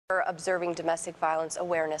Observing Domestic Violence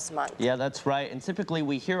Awareness Month. Yeah, that's right. And typically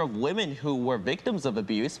we hear of women who were victims of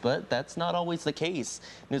abuse, but that's not always the case.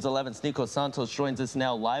 News 11's Nico Santos joins us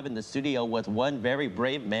now live in the studio with one very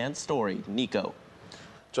brave man's story. Nico.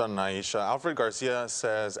 John and Aisha, Alfred Garcia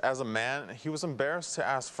says as a man, he was embarrassed to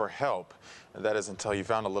ask for help. That is until he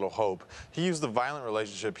found a little hope. He used the violent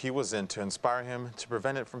relationship he was in to inspire him to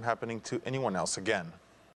prevent it from happening to anyone else again.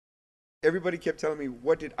 Everybody kept telling me,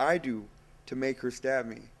 what did I do to make her stab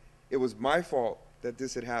me? It was my fault that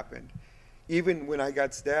this had happened. Even when I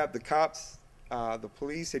got stabbed, the cops, the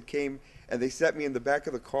police had came and they set me in the back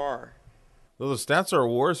of the car. Though the stats are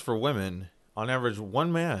worse for women, on average,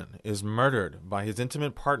 one man is murdered by his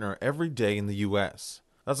intimate partner every day in the U.S.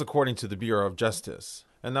 That's according to the Bureau of Justice.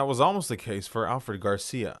 And that was almost the case for Alfred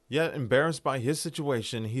Garcia. Yet, embarrassed by his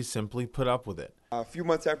situation, he simply put up with it. A few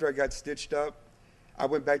months after I got stitched up, I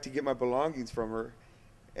went back to get my belongings from her,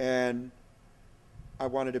 and I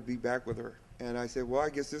wanted to be back with her. And I said, well, I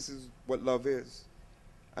guess this is what love is.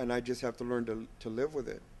 And I just have to learn to live with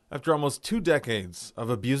it. After almost 2 decades of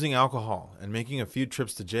abusing alcohol and making a few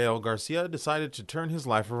trips to jail, Garcia decided to turn his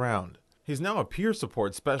life around. He's now a peer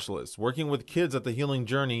support specialist working with kids at the Healing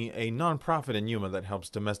Journey, a nonprofit in Yuma that helps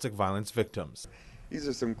domestic violence victims. These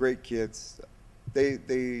are some great kids.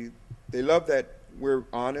 They love that we're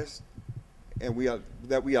honest and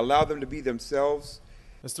that we allow them to be themselves.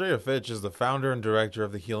 Estrella Fitch is the founder and director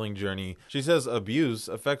of the Healing Journey. She says abuse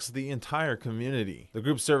affects the entire community. The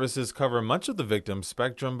group's services cover much of the victim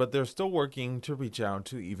spectrum, but they're still working to reach out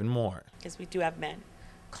to even more. Because we do have men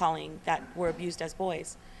calling that were abused as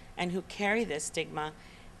boys and who carry this stigma.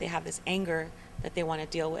 They have this anger that they want to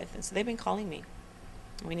deal with. And so they've been calling me.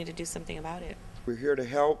 We need to do something about it. We're here to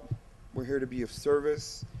help. We're here to be of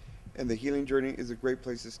service. And the Healing Journey is a great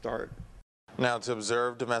place to start. Now, to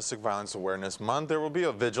observe Domestic Violence Awareness Month, there will be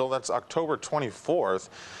a vigil. That's October 24th.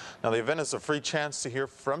 Now, the event is a free chance to hear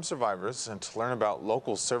from survivors and to learn about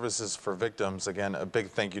local services for victims. Again, a big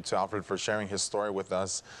thank you to Alfred for sharing his story with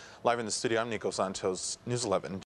us. Live in the studio, I'm Nico Santos, News 11.